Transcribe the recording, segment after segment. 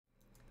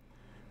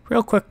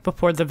Real quick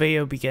before the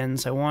video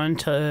begins, I wanted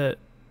to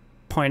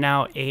point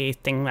out a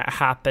thing that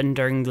happened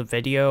during the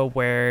video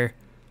where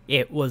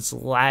it was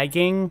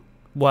lagging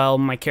while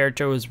my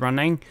character was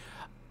running.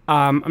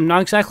 I'm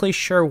not exactly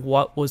sure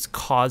what was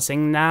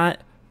causing that,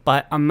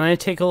 but I'm going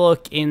to take a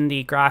look in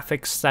the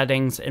graphics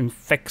settings and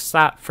fix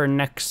that for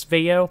next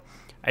video.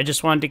 I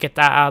just wanted to get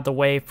that out of the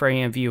way for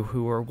any of you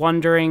who were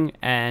wondering,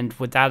 and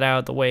with that out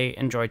of the way,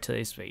 enjoy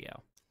today's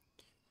video.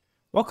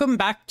 Welcome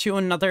back to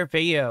another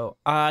video.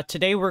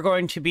 Today we're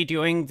going to be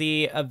doing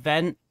the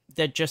event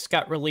that just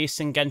got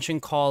released in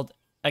Genshin called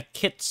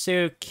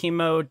Akitsu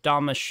Kimo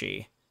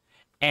Damashi.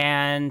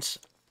 And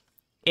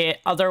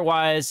it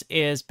otherwise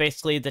is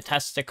basically the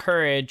test of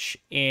courage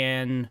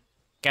in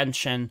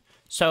Genshin.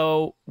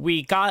 So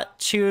we got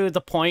to the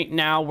point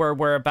now where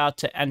we're about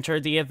to enter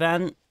the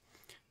event.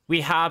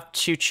 We have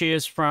to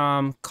choose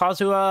from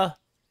Kazuha,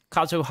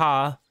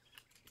 Kazuha,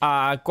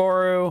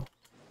 Goru,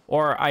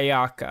 or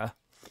Ayaka.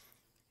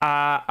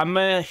 I'm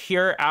gonna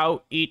hear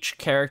out each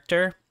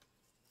character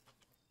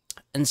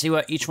and see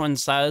what each one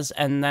says,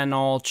 and then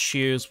I'll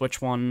choose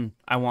which one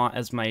I want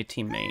as my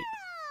teammate.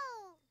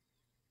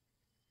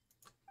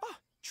 Oh,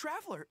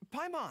 Traveler,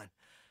 Paimon.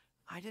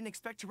 I didn't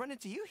expect to run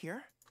into you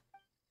here.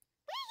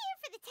 We're here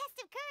for the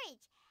test of courage.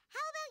 How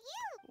about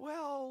you?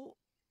 Well,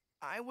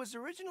 I was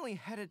originally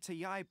headed to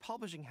Yai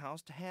Publishing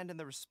House to hand in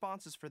the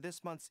responses for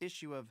this month's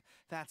issue of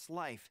That's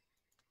Life.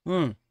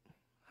 I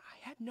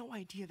had no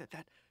idea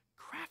that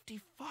crafty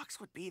fox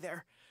would be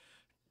there.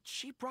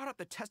 She brought up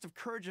the Test of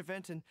Courage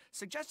event and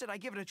suggested I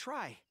give it a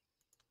try.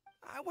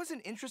 I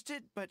wasn't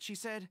interested, but she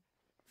said,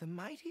 "The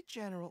mighty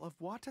general of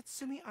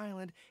Watatsumi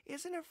Island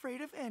isn't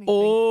afraid of anything,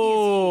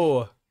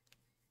 Oh! is he?"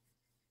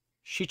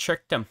 She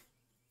tricked him.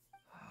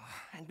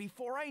 And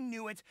before I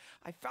knew it,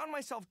 I found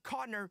myself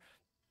caught in her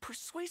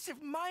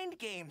persuasive mind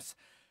games.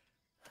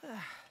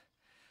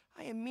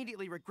 I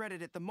immediately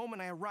regretted it the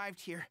moment I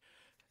arrived here.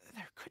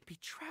 There could be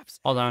traps.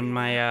 Hold on, everywhere.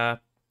 my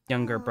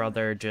younger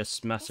brother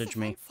just messaged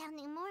me.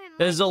 This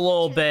This is a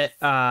little bit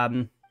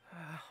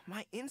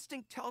My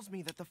instinct tells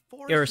me that the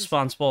forest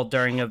irresponsible is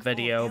during a chock full of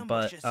video,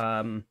 but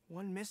ambushes.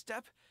 One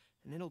misstep,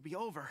 and it'll be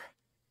over.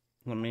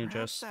 let me Perhaps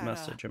just that,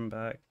 message him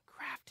back.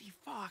 Crafty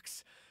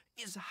fox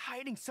is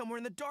hiding somewhere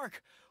in the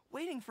dark,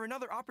 waiting for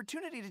another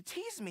opportunity to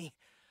tease me.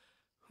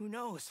 Who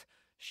knows?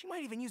 She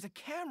might even use a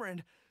camera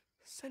and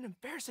send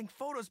embarrassing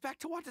photos back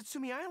to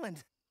Watatsumi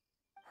Island.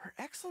 Her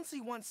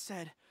Excellency once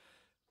said,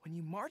 "When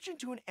you march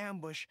into an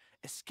ambush,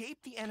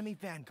 escape the enemy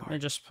vanguard. I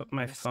just put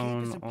my When escape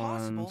is phone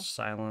impossible, on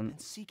silent.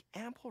 and seek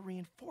ample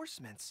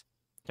reinforcements."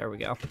 There we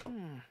go.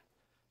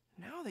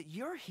 Now that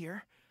you're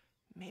here,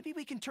 maybe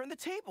we can turn the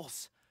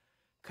tables.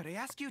 Could I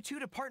ask you two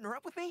to partner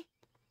up with me?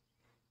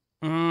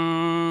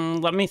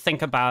 Let me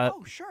think about it.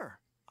 Oh, sure.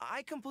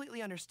 I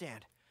completely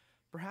understand.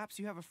 Perhaps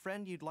you have a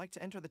friend you'd like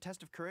to enter the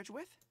test of courage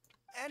with?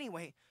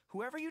 Anyway,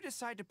 whoever you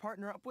decide to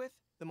partner up with,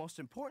 the most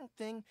important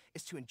thing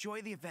is to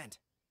enjoy the event.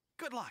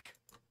 Good luck.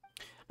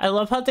 I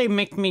love how they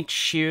make me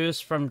choose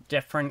from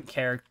different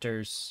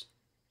characters.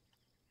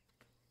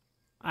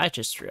 I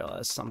just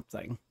realized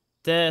something.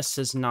 This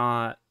is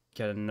not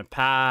getting a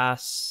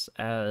pass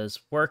as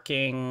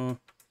working.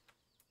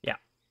 Yeah.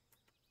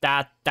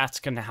 That's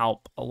gonna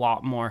help a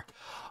lot more.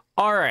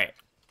 Alright.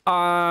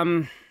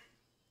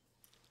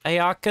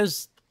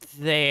 Ayaka's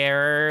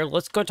there.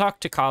 Let's go talk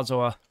to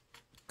Kazuha.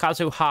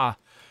 Kazuha.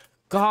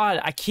 God,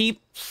 I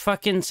keep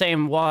fucking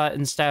saying what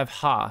instead of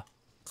ha.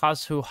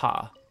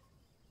 Kazuha.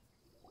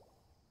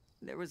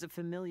 There was a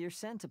familiar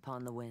scent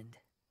upon the wind.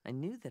 I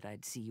knew that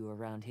I'd see you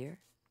around here.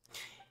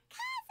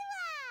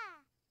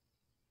 Kazuha!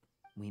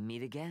 We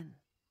meet again.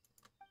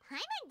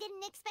 Paimon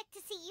didn't expect to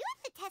see you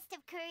at the test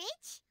of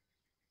courage.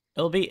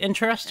 It'll be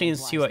interesting And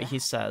to see why's what he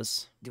that?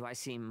 says. Do I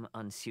seem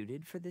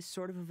unsuited for this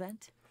sort of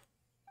event?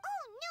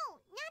 Oh, no,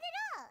 not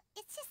at all.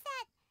 It's just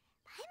that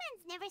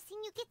Paimon's never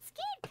seen you get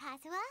scared,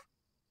 Kazuha.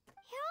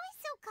 You're always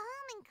so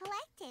calm and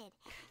collected.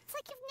 It's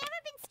like you've never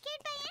been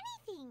scared by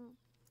anything.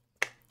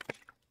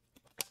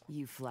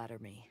 You flatter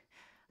me.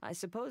 I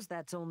suppose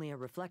that's only a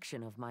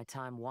reflection of my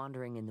time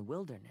wandering in the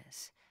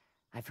wilderness.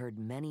 I've heard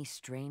many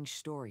strange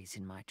stories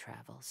in my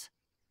travels.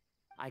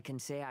 I can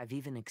say I've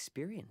even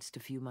experienced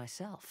a few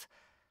myself.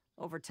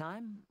 Over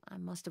time, I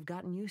must have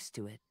gotten used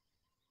to it.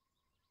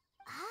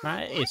 Oh,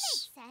 that Nice.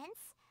 makes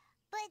sense.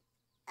 But,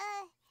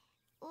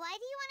 why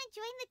do you want to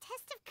join the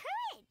test of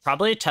courage?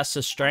 Probably a test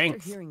of After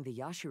strength. hearing the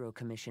Yashiro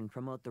Commission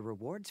promote the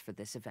rewards for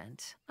this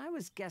event, I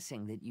was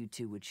guessing that you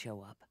two would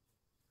show up.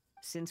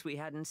 Since we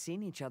hadn't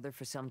seen each other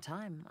for some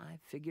time, I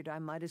figured I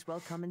might as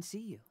well come and see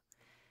you.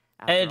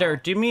 After Editor, all,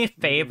 do me a meeting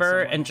favor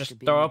someone and after just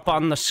being throw up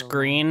apart on the for so long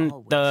screen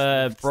always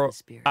the lifts the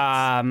spirits.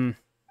 Oh,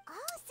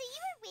 so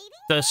you were waiting?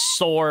 the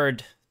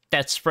sword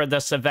that's for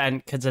this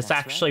event, because it's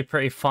That's actually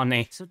pretty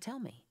funny. So tell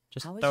me,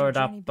 Just how has throw your it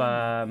up journey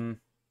been?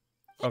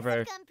 over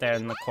Things have gone there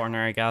pretty in the well.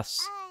 corner, I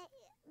guess.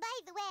 By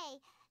the way,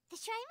 the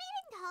Shrine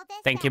Maiden told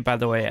us Thank that you, by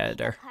the way, we need a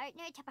editor.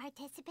 partner to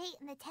participate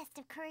in the test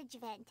of courage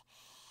event.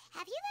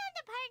 Have you found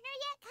a partner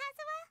yet,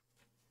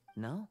 Kazuha?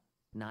 No,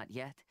 not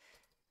yet.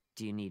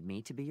 Do you need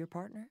me to be your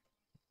partner?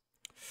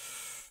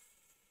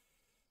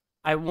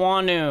 I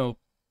want to,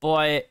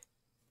 but...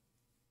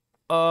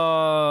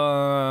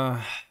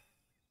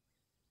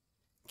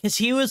 Because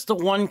he was the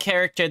one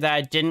character that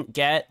I didn't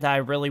get that I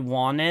really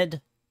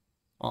wanted.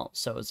 Well,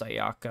 so is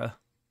Ayaka.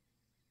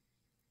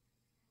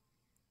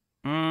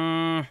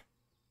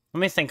 Let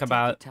me think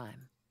about it.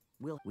 Time.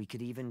 We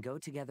could even go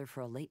together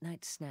for a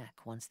late-night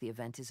snack once the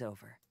event is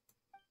over.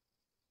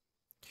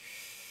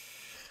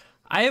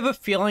 I have a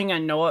feeling I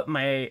know what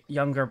my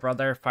younger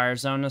brother,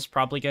 Firezone, is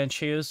probably going to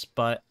choose,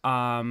 but,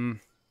 I'm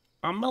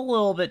a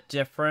little bit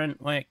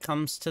different when it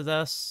comes to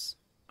this.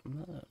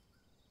 I'm gonna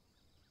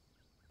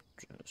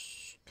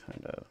just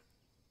kind of...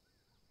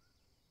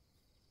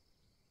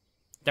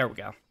 There we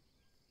go.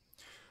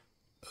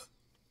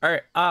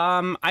 Alright,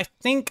 I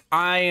think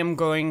I am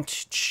going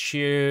to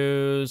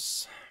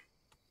choose...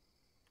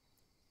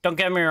 Don't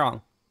get me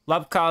wrong.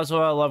 Love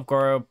Kazuha, love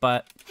Goro,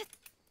 but...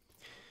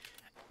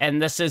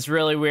 And this is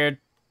really weird,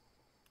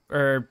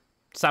 or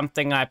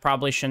something I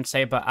probably shouldn't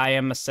say, but I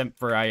am a simp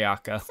for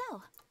Ayaka.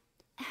 So,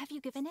 have you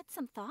given it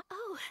some thought?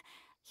 Oh,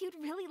 you'd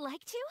really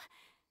like to?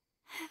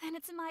 Then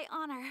it's my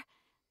honor.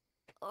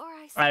 Or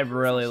I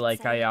really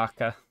like say,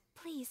 Ayaka.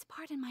 Please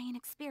pardon my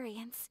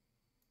inexperience.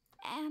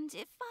 And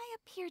if I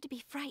appear to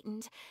be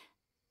frightened,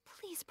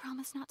 please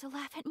promise not to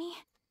laugh at me.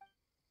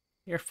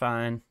 You're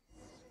fine.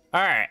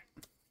 Alright.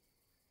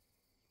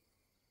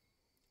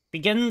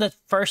 Begin the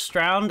first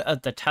round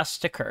of the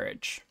test of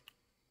courage.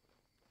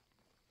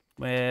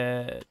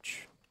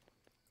 Which...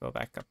 Go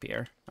back up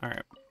here.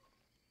 Alright.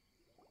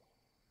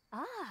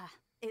 Ah,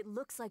 it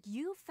looks like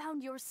you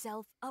found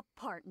yourself a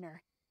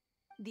partner.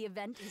 The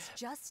event is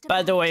just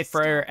By the about way, to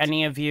for start.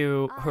 any of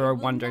you who I are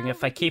will wondering, now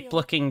if I keep reveal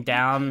looking the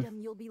down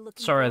item you'll be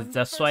looking sort for of in the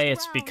this first way,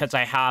 it's round. because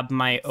I have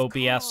my It's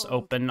OBS called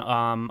open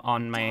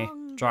on my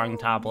drawing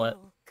Dango tablet.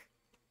 Milk.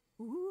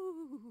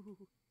 Ooh.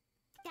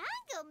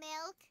 Dango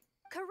milk?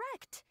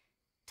 Correct.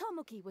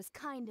 Tomoki was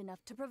kind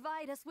enough to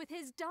provide us with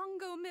his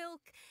dango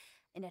milk,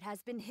 and it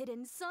has been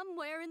hidden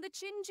somewhere in the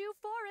Chinju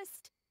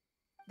forest.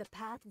 The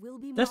path will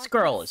be This marked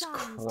girl with is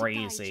signs to guide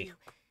crazy. you,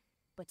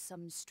 but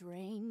some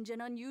strange and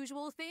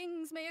unusual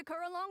things may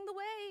occur along the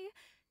way.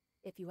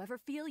 If you ever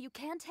feel you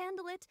can't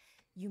handle it,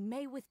 you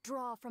may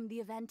withdraw from the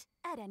event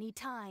at any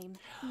time.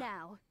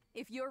 Now,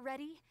 if you're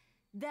ready,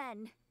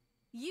 then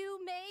you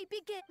may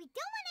begin. We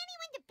don't want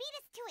anyone to beat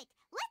us to it.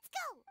 Let's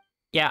go!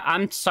 Yeah,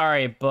 I'm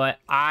sorry, but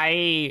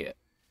I...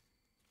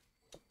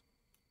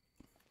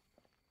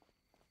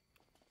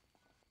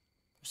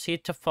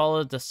 Proceed to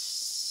follow the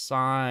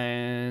signs.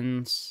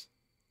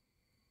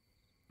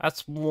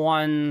 That's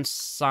one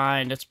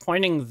sign. It's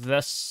pointing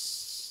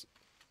this...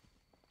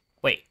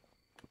 Wait.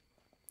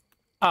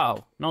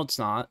 Oh, no it's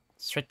not.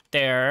 It's right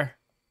there.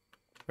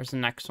 Where's the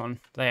next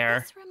one? There.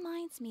 This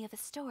reminds me of a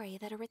story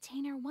that a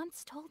retainer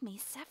once told me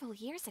several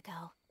years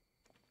ago.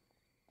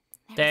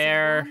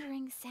 There. Was a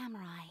wandering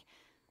samurai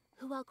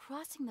who, while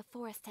crossing the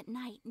forest at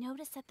night,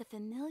 noticed that the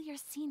familiar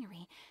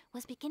scenery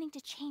was beginning to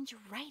change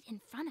right in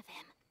front of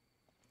him.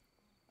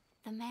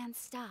 The man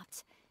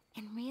stopped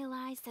and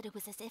realized that it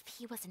was as if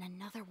he was in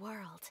another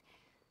world.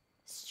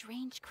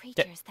 Strange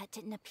creatures that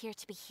didn't appear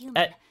to be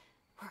human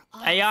were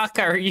all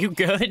Ayaka, are you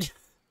good?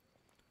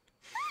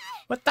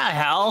 What the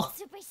hell?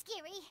 Super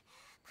scary.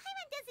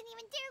 Paimon doesn't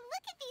even dare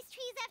look at these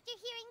trees after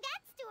hearing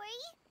that story.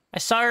 I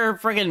saw her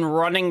friggin'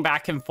 running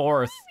back and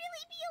forth. Will it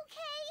really be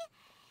okay?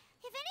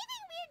 If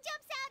anything weird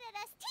jumps out at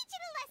us, teach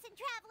it a lesson,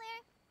 traveler.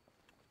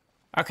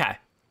 Okay.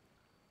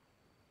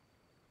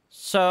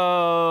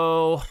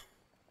 So...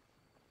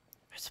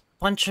 There's a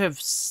bunch of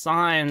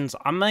signs.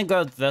 I'm gonna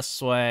go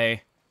this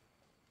way.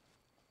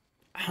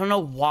 I don't know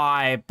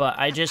why, but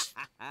I just...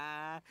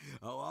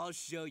 Oh, I'll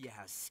show you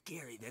how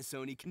scary this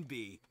Oni can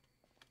be.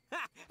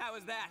 How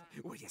was that?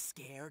 Were you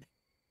scared?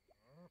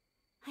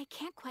 I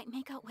can't quite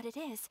make out what it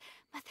is,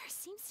 but there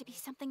seems to be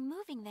something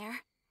moving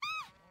there.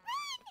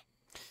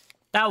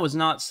 That was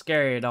not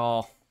scary at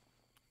all.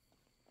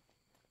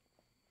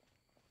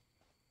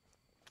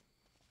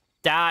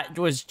 That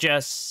was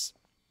just...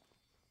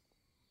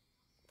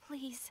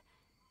 Please,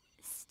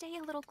 stay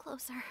a little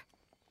closer.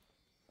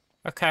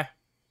 Okay.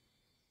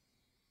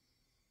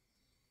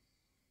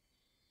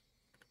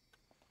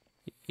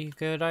 You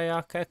good,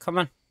 Ayaka? Come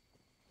on.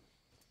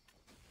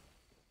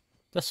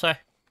 This way.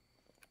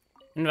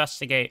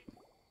 Investigate.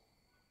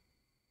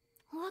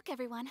 Look,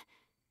 everyone.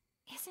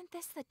 Isn't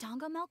this the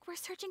dango milk we're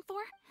searching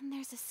for? And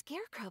there's a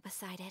scarecrow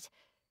beside it.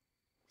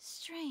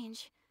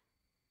 Strange.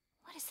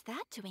 What is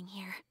that doing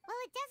here?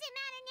 Well, it doesn't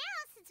matter now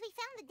since we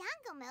found the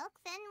dango milk,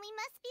 then we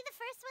must be the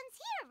first ones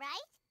here,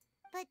 right?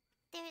 But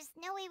there's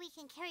no way we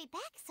can carry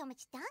back so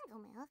much dango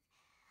milk.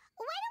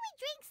 Why don't we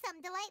drink some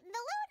to lighten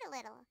the load a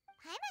little?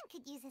 Paimon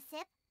could use a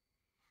sip.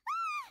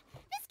 Ah!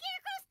 The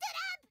scarecrow stood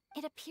up!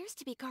 It appears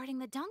to be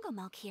guarding the dango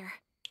milk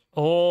here.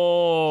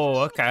 Oh,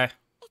 okay.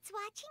 It's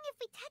watching if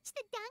we touch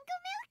the dango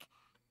milk?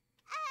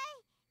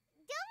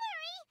 Don't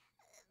worry.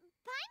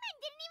 Paimon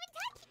didn't even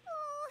touch it.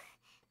 Oh,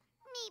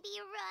 maybe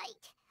you're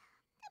right.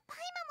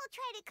 Paimon will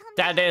try to come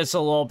That down. is a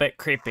little bit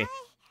creepy.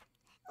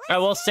 I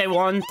Let's will do say it.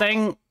 one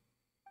thing.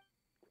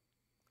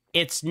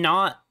 It's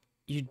not...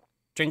 You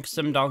Drink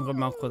some dongo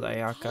milk with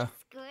Ayaka.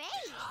 Tastes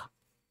great.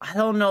 I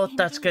don't know if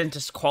that's Indeed. going to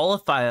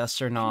disqualify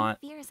us or not.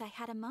 Any fears I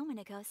had a moment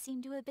ago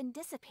seem to have been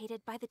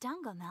dissipated by the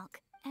dongo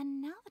milk.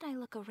 And now that I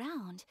look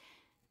around,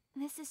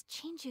 this is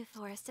Chinju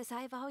Forest as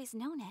I've always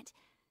known it.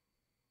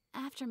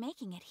 After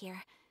making it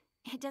here,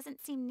 it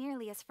doesn't seem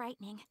nearly as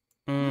frightening.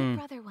 My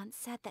brother once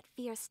said that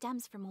fear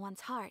stems from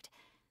one's heart.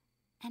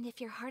 And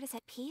if your heart is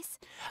at peace,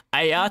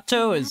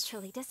 Ayato is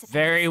naturally dissipates.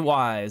 very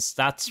wise,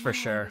 that's for Now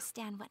I sure.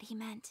 understand what he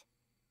meant.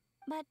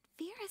 But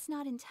fear is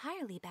not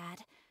entirely bad.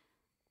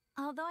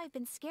 Although I've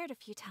been scared a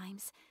few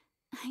times,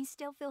 I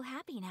still feel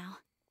happy now.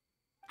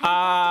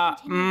 I'd like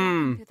to continue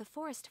walking through the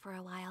forest for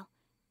a while.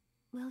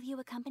 Will you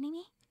accompany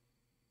me?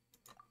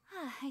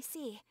 Ah, I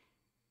see.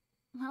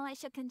 Well, I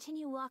shall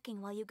continue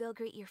walking while you go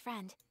greet your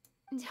friend.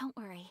 Don't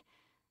worry.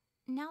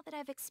 Now that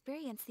I've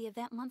experienced the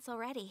event once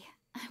already,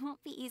 I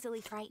won't be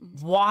easily frightened.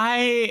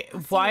 Why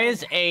I'll see you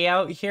is later. A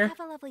out here? Have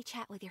a lovely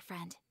chat with your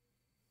friend.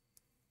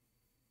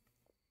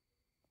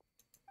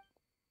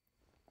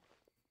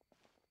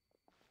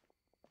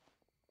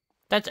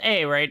 That's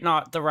A, right?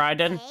 Not the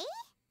Raiden? Hey?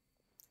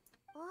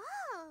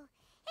 Whoa,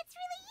 it's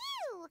really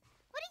you.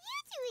 What are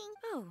you doing?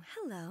 Oh,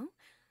 hello.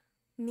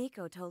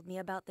 Miko told me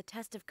about the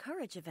Test of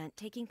Courage event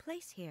taking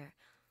place here.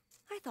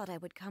 I thought I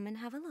would come and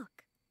have a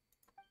look.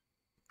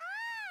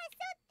 Ah,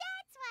 so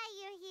that's why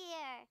you're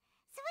here.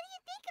 So what do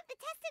you think of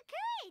the test of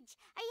courage?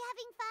 Are you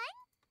having fun?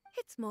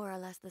 It's more or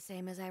less the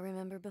same as I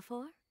remember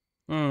before.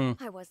 Hmm.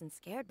 I wasn't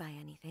scared by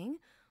anything,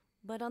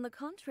 but on the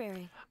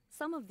contrary,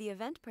 some of the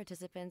event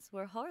participants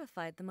were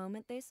horrified the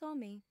moment they saw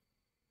me.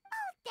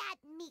 Oh, that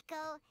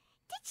Miko.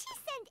 Did she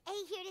send A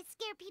here to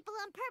scare people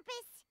on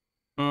purpose?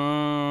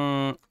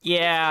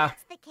 Yeah. If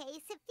that's the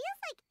case, it feels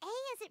like A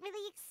isn't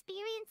really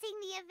experiencing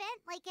the event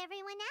like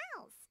everyone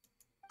else.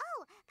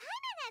 Oh,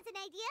 Paimon has an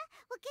idea.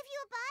 We'll give you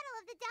a bottle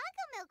of the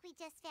dongo milk we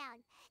just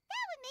found.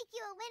 That would make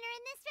you a winner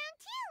in this round,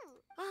 too.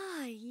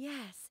 Ah,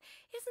 yes.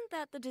 Isn't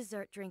that the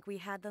dessert drink we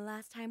had the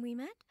last time we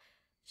met?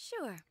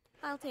 Sure,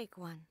 I'll take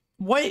one.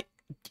 What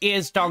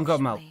is dongo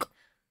Actually, milk?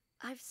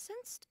 I've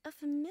sensed a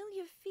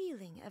familiar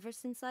feeling ever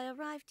since I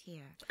arrived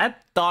here. I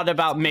thought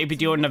about maybe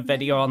doing a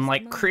video on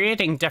like Memories.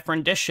 creating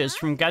different dishes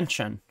from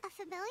Genshin. A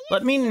familiar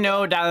Let me feeling?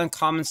 know down in the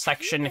comment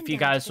section if you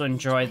guys would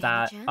enjoy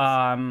that.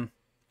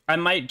 I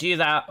might do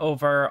that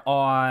over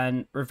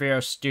on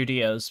Revero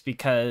Studios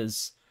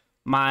because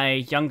my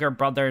younger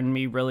brother and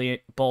me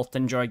really both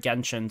enjoy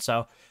Genshin.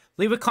 So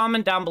leave a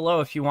comment down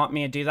below if you want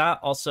me to do that.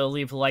 Also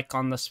leave a like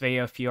on this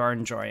video if you are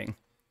enjoying.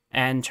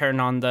 And turn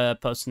on the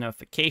post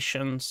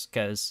notifications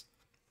because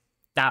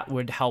that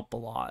would help a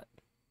lot.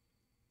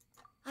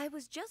 I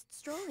was just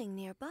strolling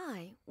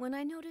nearby when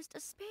I noticed a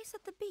space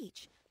at the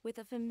beach with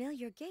a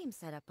familiar game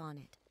set up on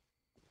it.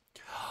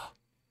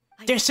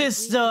 I This took a is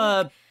brief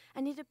the... look,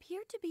 and it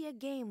appeared to be a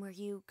game where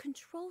you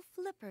control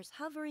flippers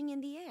hovering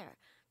in the air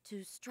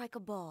to strike a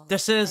ball.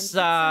 This and is, hit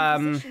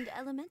some positioned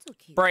elemental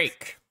cubes.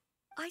 Break.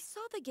 I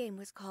saw the game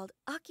was called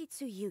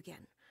Akitsu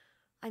Yugen.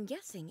 I'm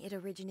guessing it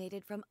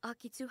originated from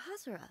Akitsu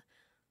Hazura.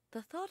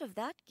 The thought of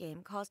that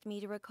game caused me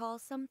to recall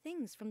some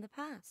things from the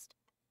past.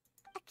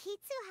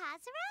 Akitsu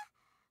Hazura?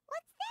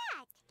 What's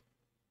that?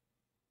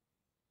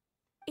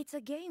 It's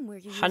a game where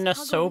you use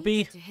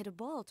Hanasobi? Kagorichi to hit a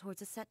ball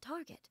towards a set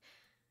target.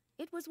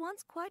 It was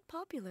once quite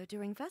popular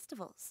during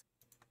festivals.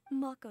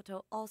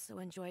 Makoto also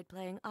enjoyed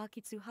playing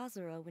Akitsu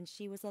Hazura when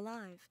she was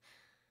alive.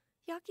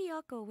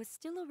 Yakiyako was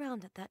still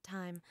around at that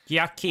time. and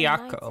nights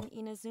Yakiyako.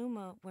 in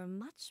Inazuma were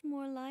much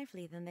more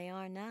lively than they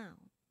are now.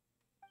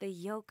 The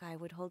yokai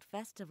would hold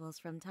festivals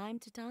from time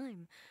to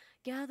time,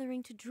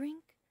 gathering to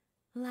drink,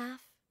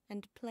 laugh,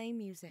 and play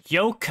music.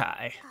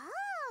 Yokai.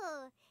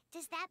 Oh,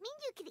 does that mean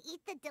you could eat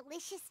the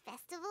delicious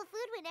festival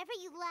food whenever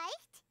you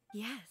liked?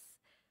 Yes.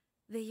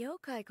 The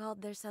yokai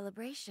called their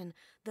celebration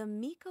the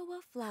Mikowa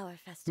Flower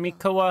Festival.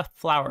 Mikowa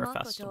Flower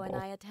Makoto Festival. and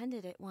I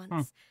attended it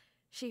once.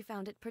 She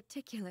found it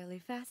particularly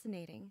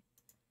fascinating.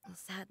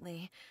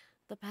 Sadly,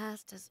 the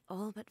past has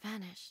all but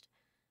vanished.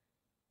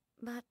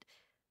 But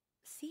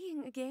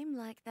seeing a game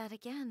like that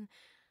again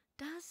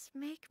does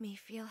make me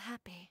feel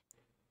happy.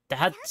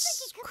 That's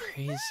Sounds like it could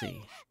be fun. crazy.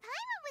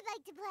 Paimon would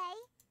like to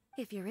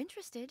play. If you're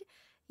interested,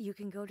 you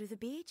can go to the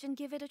beach and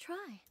give it a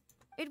try.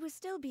 It was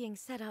still being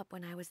set up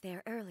when I was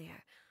there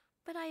earlier,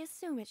 but I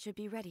assume it should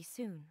be ready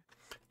soon.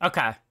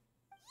 Okay.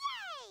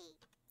 Yay!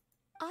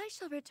 I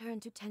shall return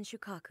to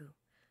Tenshukaku.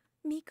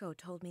 Miko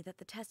told me that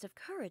the test of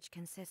courage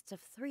consists of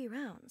 3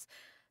 rounds,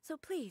 so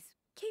please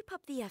keep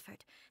up the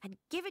effort and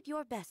give it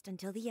your best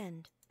until the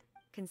end.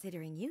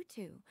 Considering you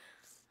two,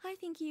 I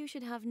think you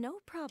should have no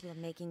problem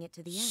making it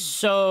to the end.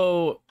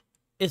 So,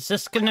 is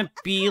this gonna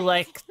be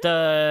like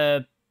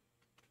the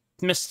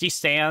Misty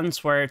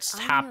Sands where it I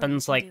know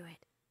happens you like can do it.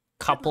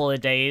 couple of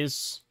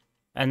days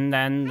and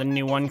then the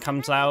new one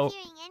comes out?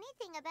 Hearing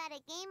anything about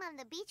a game on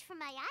the beach from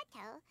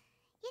Ayato.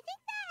 You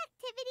think that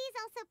activity is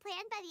also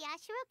planned by the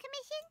Ashiro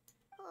Commission?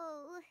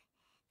 Oh,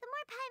 the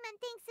more Paimon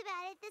thinks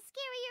about it, the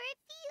scarier it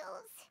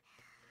feels.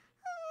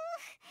 Oh,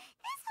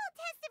 this whole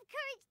test of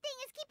courage thing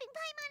is keeping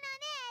Paimon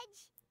on edge.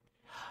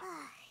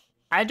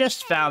 I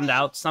just found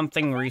out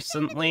something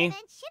recently.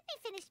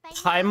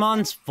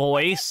 Paimon's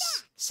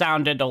voice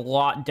sounded a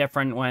lot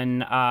different when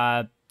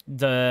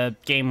the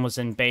game was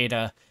in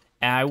beta.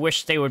 And I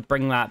wish they would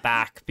bring that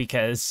back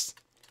because,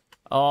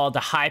 oh, the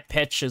high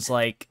pitch is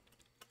like...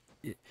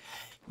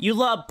 You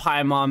love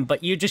Paimon,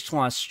 but you just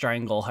want to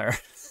strangle her.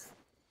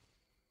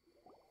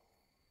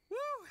 Woo!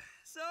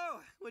 So,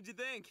 what'd you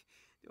think?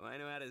 Do I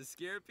know how to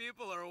scare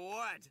people or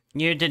what?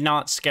 You did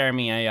not scare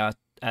me, yeah.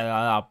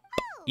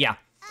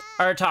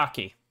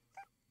 Arataki.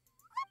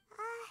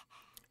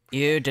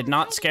 You did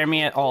not scare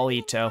me at all,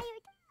 Ito. Paimon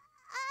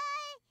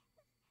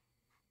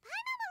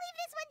will leave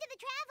this one to the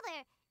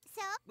traveler,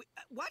 so... Wait,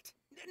 what?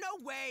 No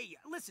way!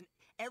 Listen,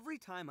 every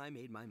time I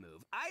made my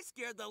move, I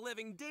scared the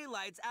living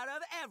daylights out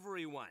of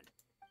everyone.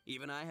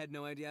 Even I had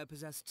no idea I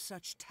possessed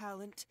such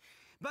talent.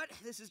 But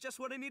this is just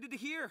what I needed to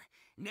hear.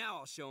 Now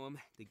I'll show them.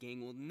 The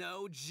gang will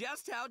know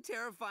just how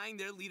terrifying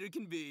their leader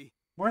can be.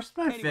 Where's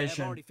my Anyway,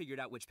 vision? I've already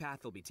figured out which path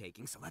they'll be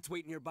taking, so let's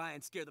wait nearby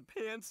and scare the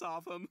pants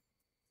off them.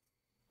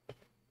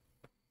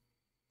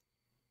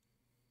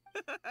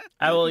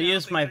 I will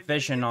use my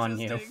vision on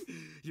you.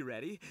 You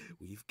ready?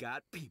 We've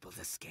got people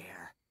to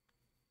scare.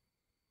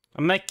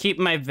 I'm gonna keep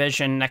my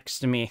vision next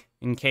to me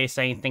in case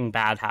anything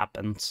bad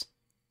happens.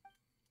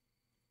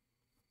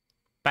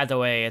 By the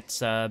way, it's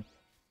Firezone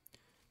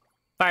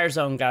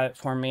got it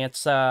for me.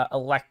 It's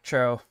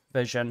electro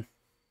vision.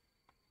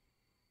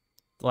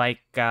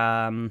 Like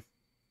the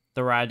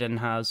Raiden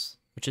has,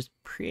 which is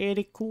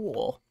pretty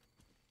cool.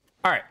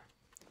 Alright.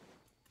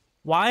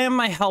 Why am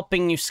I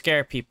helping you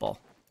scare people?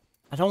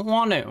 I don't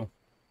want to.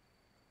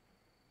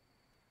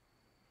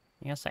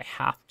 I guess I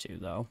have to,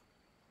 though.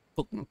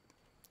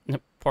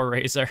 Poor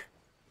Razor.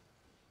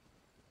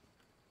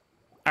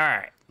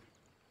 Alright.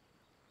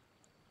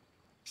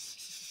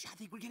 Shh, I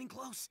think we're getting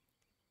close.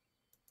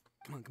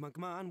 Come on, come on,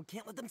 come on. We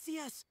can't let them see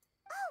us.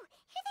 Oh,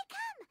 here they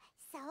come.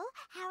 So,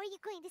 how are you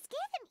going to scare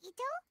them,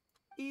 Ito?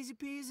 Easy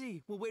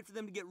peasy. We'll wait for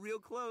them to get real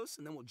close,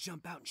 and then we'll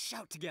jump out and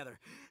shout together.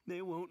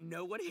 They won't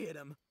know what hit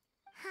them.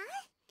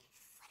 Huh?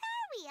 What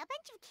are we, a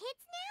bunch of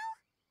kids now?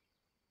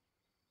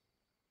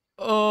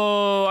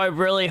 Oh, I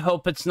really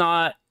hope it's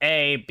not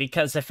A,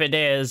 because if it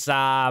is,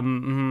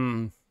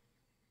 Hey,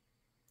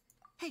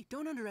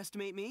 don't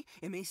underestimate me.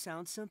 It may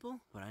sound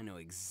simple, but I know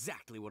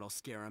exactly what'll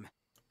scare them.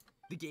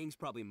 The gang's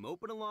probably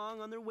moping along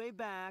on their way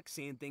back,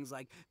 saying things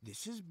like,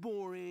 "This is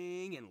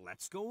boring," and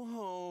 "Let's go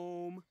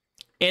home."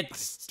 But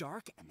it's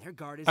dark and their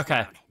guard is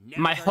okay. down.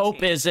 My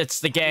hope is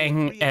it's the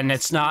gang and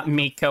it's not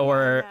Miko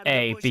or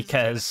A,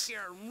 because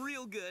Scare 'em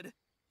real good.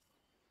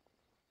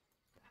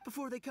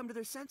 Before they come to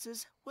their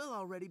senses, we'll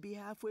already be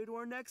halfway to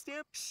our next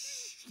camp.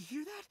 Shh, you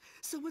hear that?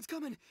 Someone's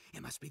coming.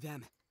 It must be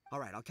them. All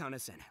right, I'll count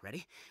us in.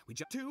 Ready? We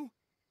jump 2, 1.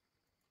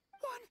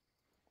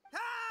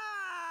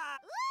 Ah!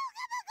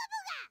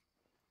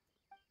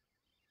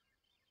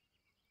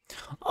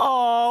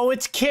 oh,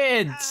 it's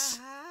kids.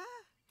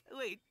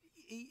 Wait,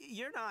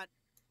 you're not.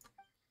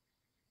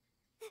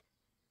 They're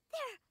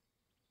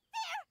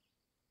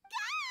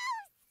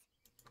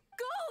ghosts!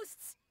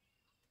 Ghosts!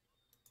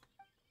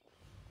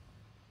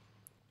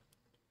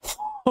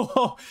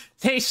 Oh,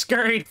 they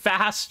scurried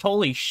fast.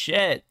 Holy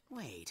shit.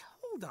 Wait,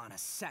 hold on a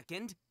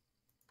second. Did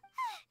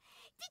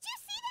you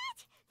see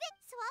that?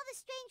 So all the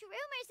strange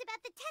rumors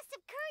about the test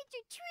of courage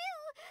are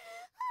true.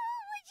 Oh,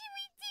 what should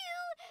we do?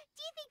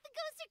 Do you think the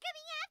ghosts are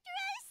coming after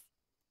us?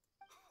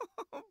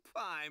 Oh,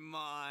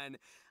 Paimon.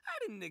 I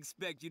didn't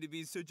expect you to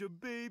be such a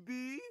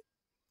baby.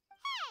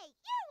 Hey,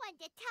 you're one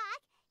to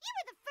talk. You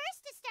were the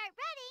first to start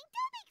running.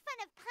 Don't make fun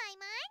of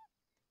Paimon.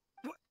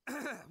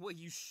 Well,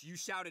 you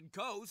shouted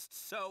ghosts,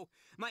 so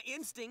my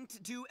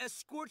instinct to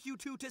escort you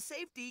two to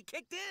safety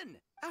kicked in.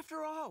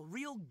 After all,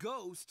 real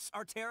ghosts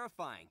are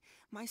terrifying.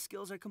 My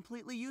skills are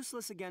completely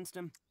useless against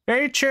them.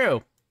 Very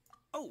true.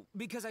 Oh,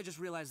 because I just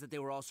realized that they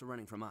were also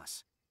running from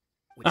us.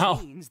 Which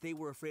means they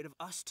were afraid of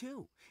us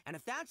too. And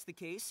if that's the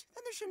case,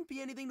 then there shouldn't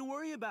be anything to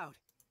worry about.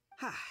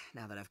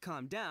 Now that I've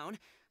calmed down,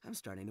 I'm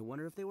starting to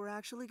wonder if they were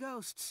actually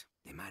ghosts.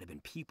 They might have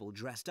been people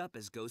dressed up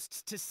as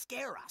ghosts to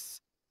scare us.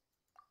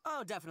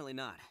 Oh, definitely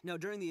not. No,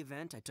 during the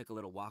event, I took a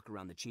little walk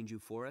around the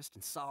Chinju forest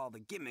and saw all the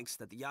gimmicks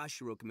that the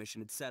Yashiro Commission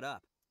had set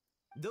up.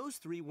 Those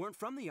 3 weren't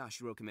from the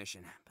Yashiro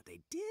Commission, but they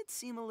did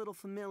seem a little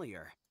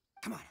familiar.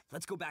 Come on,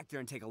 let's go back there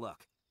and take a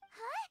look.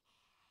 Huh?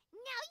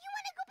 Now you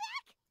want to go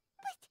back?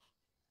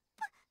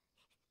 But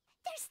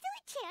there's still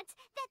a chance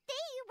that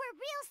they were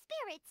real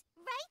spirits,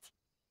 right?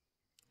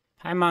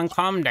 Paimon,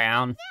 calm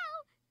down.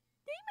 Now,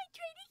 they might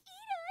try to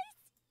eat us.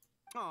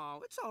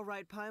 Oh, it's all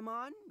right,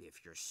 Paimon.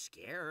 If you're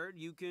scared,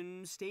 you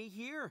can stay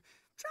here.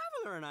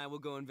 Traveler and I will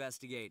go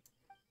investigate.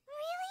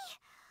 Really?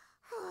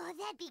 Oh,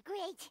 that'd be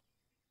great.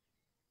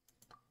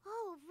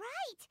 Oh,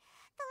 right.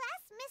 The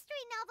last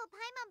mystery novel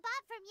Paimon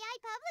bought from Yai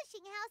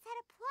Publishing House had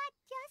a plot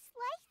just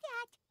like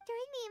that.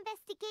 During the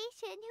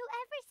investigation,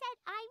 whoever said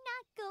I'm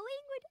not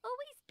going would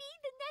always be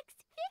the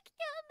next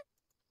victim.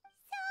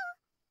 So,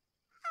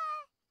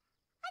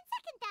 on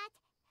second thought,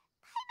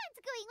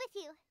 Paimon's going with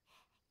you.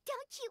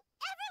 Don't you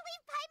ever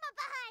leave Paimon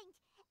behind!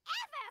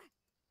 Ever!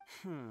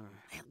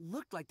 It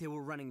looked like they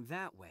were running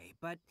that way,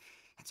 but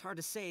it's hard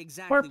to say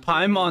exactly Poor where they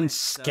Paimon's went,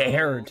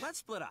 scared. So let's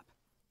split up.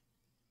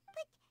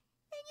 But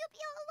then you'll be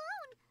all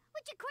alone,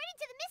 which according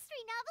to the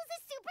mystery novels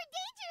is super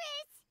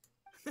dangerous.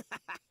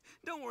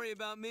 Don't worry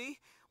about me.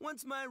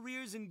 Once my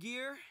rear's in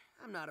gear,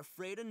 I'm not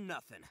afraid of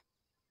nothing.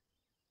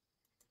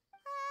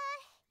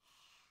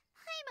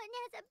 Paimon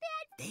has a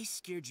bad... They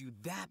scared you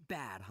that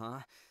bad,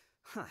 huh?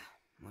 Huh.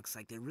 Looks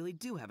like they really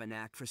do have a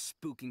knack for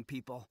spooking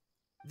people.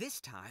 This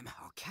time,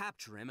 I'll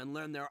capture him and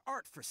learn their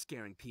art for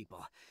scaring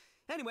people.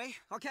 Anyway,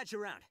 I'll catch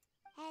you around.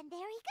 And there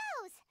he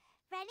goes,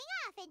 running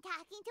off and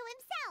talking to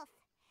himself.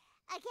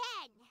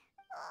 Again.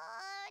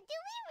 Do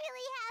we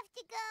really have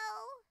to go?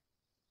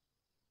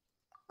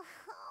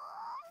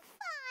 Oh,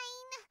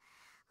 fine.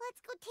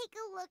 Let's go take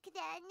a look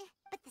then.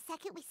 But the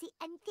second we see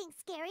anything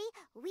scary,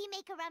 we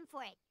make a run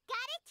for it.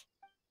 Got it?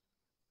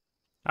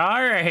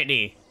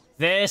 Alrighty.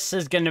 This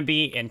is gonna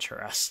be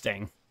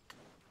interesting.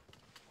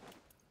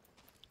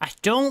 I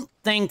don't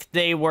think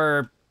they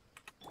were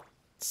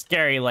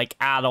scary, like,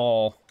 at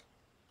all.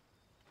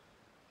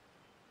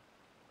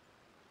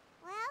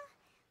 Well,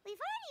 we've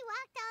already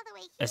walked all the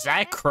way here. Is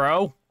that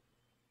Crow?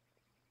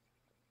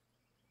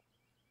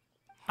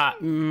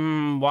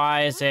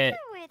 Why is it? I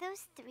wonder where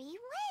those three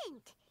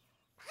went.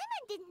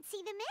 Paimon didn't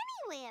see them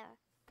anywhere.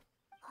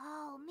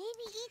 Oh,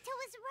 maybe Ito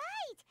was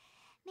right.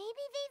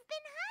 Maybe they've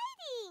been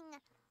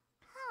hiding.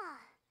 Huh.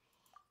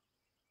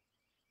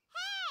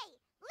 Hey,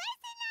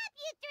 listen up,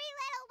 you three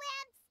little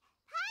wimps.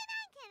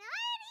 Paimon can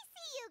already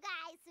see you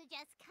guys, so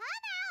just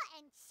come out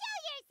and show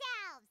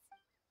yourselves.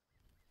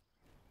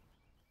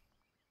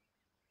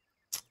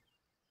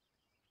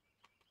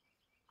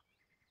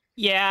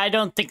 Yeah, I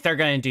don't think they're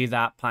gonna do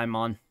that,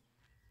 Paimon.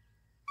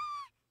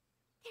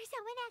 There's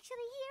someone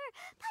actually here.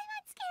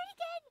 Paimon's scared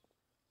again.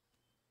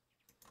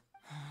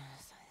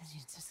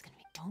 It's just gonna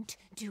be... Don't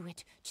do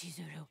it,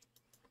 Chizuru.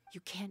 You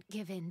can't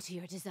give in to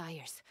your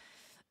desires.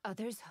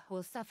 Others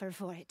will suffer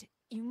for it.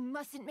 You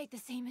mustn't make the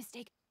same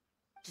mistake.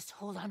 Just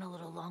hold on a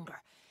little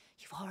longer.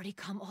 You've already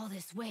come all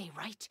this way,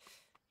 right?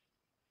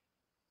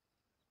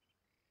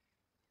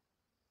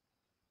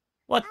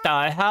 What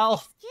the hell?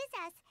 Excuse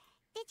us.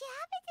 Did you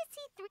happen to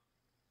see three?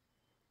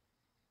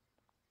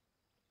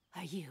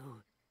 Are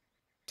you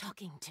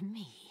talking to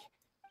me?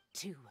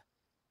 To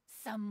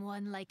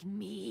someone like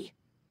me?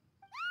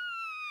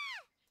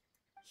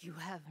 You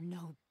have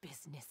no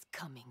business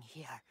coming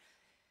here.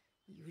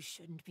 You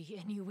shouldn't be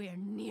anywhere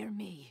near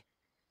me.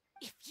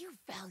 If you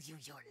value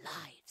your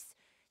lives,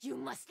 you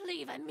must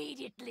leave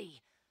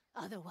immediately.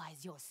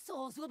 Otherwise, your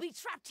souls will be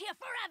trapped here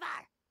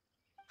forever.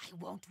 I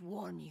won't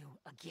warn you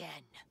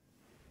again.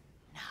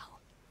 Now,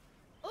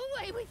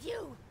 away with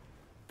you!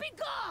 Be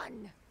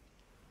gone!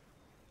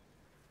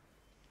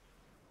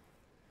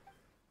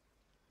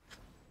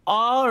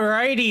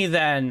 Alrighty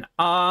then.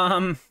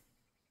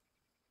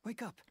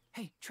 Wake up.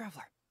 Hey,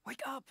 traveler.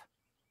 Wake up.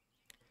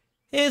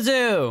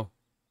 Izu!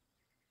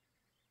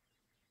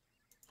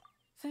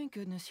 Thank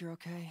goodness you're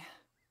okay.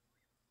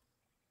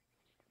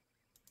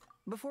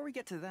 Before we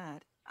get to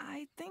that,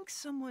 I think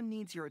someone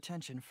needs your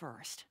attention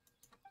first.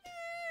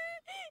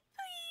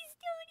 Please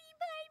don't eat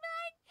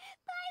Paimon.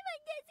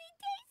 Paimon doesn't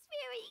taste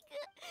very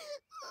good.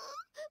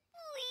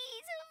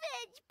 Please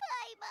avenge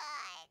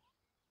Paimon.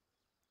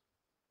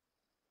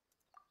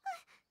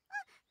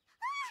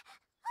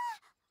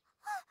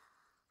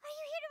 Are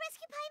you here to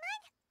rescue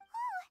Paimon?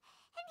 Oh,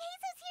 and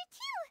Hazel's here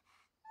too.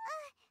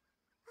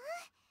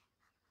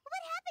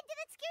 What happened to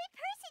that scary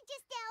person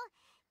just now?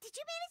 Did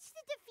you manage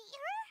to defeat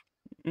her?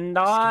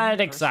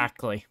 Not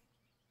exactly.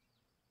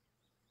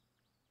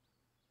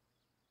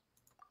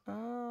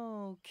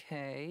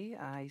 Okay,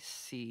 I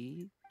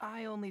see.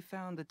 I only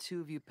found the two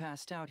of you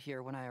passed out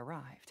here when I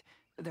arrived.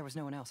 There was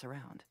no one else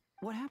around.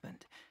 What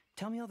happened?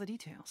 Tell me all the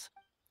details.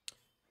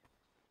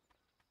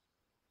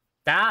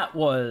 That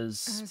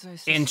was As I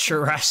suspected,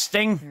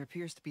 interesting. There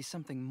appears to be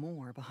something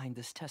more behind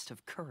this test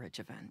of courage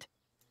event.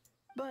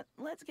 But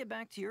let's get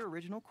back to your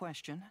original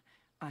question.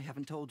 I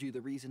haven't told you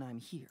the reason I'm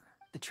here.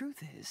 The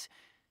truth is,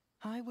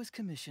 I was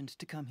commissioned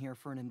to come here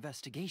for an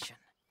investigation.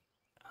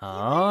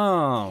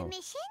 Oh.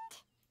 Commissioned?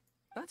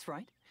 That's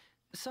right.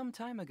 Some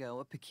time ago,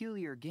 a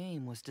peculiar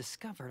game was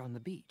discovered on the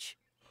beach.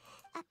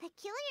 A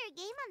peculiar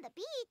game on the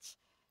beach?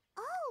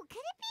 Oh, could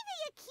it be the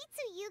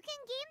Akitsu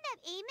Yugen game that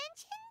A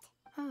mentioned?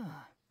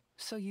 Ah,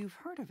 so you've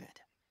heard of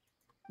it.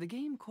 The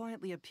game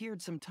quietly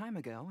appeared some time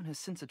ago and has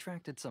since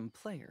attracted some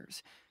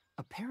players.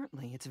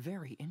 Apparently, it's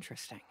very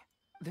interesting.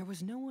 There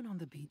was no one on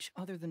the beach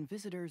other than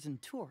visitors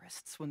and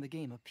tourists when the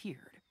game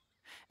appeared.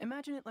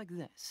 Imagine it like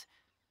this.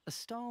 A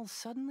stall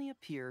suddenly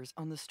appears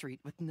on the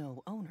street with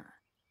no owner.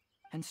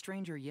 And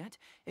stranger yet,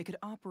 it could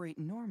operate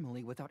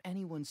normally without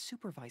anyone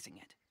supervising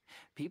it.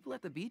 People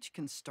at the beach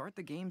can start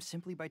the game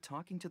simply by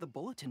talking to the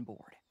bulletin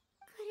board.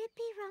 Could it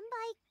be run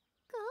by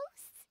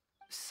ghosts?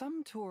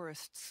 Some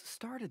tourists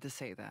started to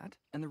say that,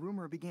 and the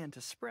rumor began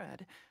to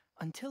spread,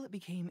 until it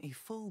became a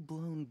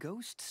full-blown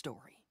ghost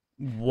story.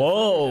 The further that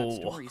Whoa.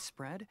 story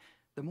spread,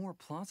 the more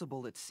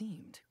plausible it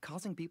seemed,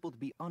 causing people to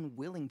be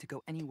unwilling to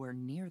go anywhere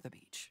near the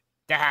beach.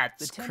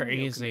 That's The Tenryo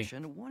crazy.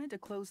 Commission wanted to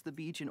close the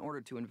beach in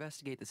order to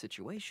investigate the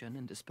situation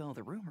and dispel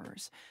the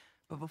rumors.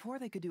 But before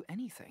they could do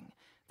anything,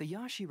 the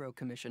Yashiro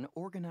Commission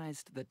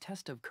organized the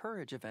Test of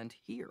Courage event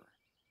here.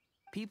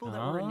 People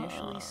that were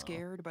initially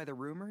scared by the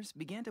rumors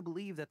began to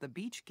believe that the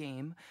beach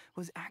game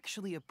was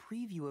actually a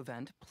preview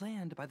event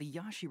planned by the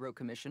Yashiro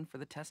Commission for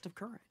the Test of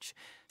Courage,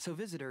 so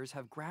visitors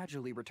have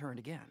gradually returned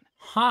again.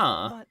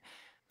 Huh. But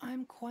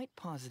I'm quite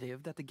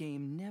positive that the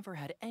game never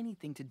had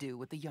anything to do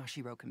with the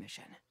Yashiro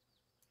Commission.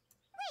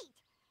 Wait,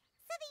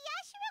 so the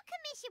Yashiro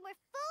Commission were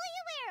fully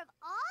aware of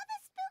all the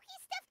spooky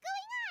stuff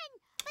going on,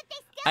 but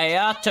they still...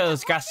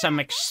 Ayato's got some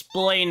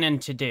explaining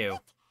to do.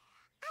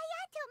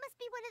 Ayato must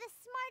be one of the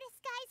smartest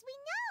guys we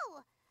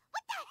know.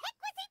 What the heck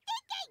was he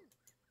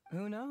thinking?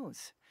 Who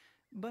knows?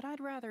 But I'd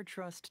rather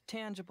trust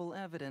tangible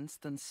evidence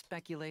than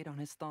speculate on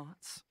his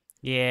thoughts.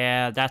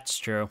 Yeah, that's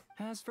true.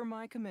 As for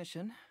my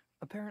commission,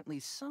 apparently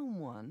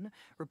someone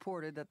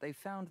reported that they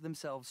found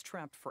themselves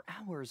trapped for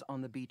hours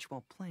on the beach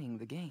while playing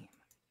the game.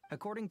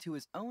 According to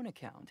his own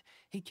account,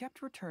 he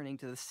kept returning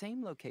to the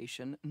same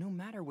location no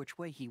matter which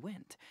way he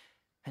went.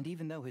 And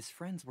even though his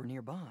friends were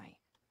nearby,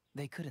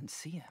 they couldn't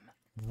see him.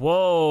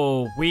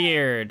 Whoa,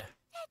 weird. That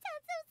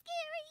sounds so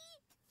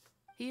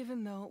scary.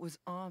 Even though it was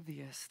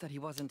obvious that he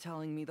wasn't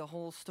telling me the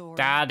whole story,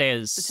 That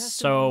is the so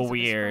testimonies of his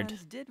weird.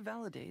 friends did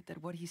validate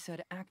that what he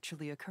said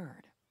actually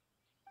occurred.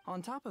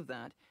 On top of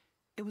that,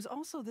 it was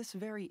also this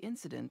very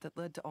incident that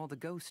led to all the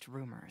ghost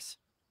rumors.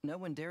 No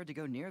one dared to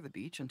go near the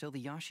beach until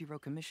the Yashiro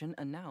Commission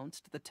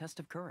announced the Test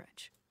of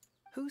Courage.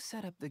 Who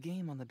set up the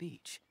game on the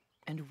beach?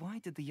 And why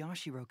did the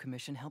Yashiro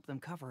Commission help them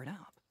cover it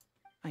up?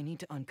 I need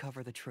to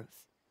uncover the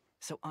truth.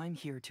 So I'm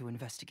here to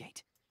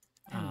investigate.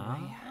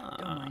 Anyway,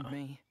 don't mind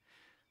me.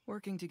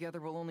 Working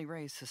together will only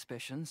raise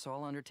suspicion, so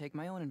I'll undertake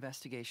my own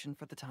investigation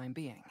for the time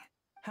being.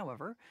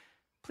 However,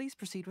 please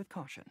proceed with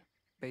caution.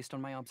 Based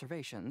on my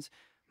observations,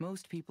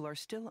 most people are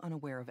still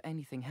unaware of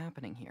anything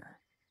happening here.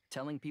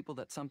 Telling people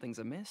that something's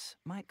amiss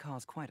might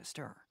cause quite a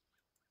stir.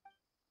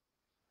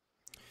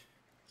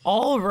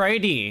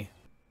 Alrighty.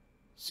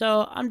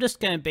 So I'm just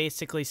gonna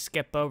basically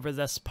skip over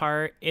this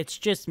part. It's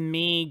just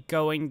me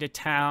going to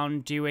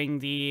town, doing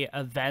the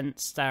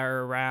events that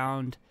are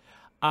around.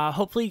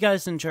 Hopefully you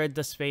guys enjoyed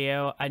this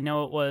video. I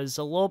know it was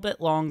a little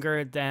bit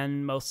longer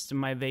than most of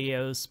my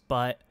videos,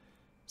 but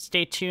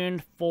stay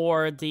tuned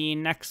for the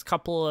next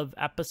couple of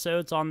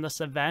episodes on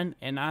this event,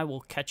 and I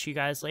will catch you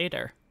guys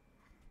later.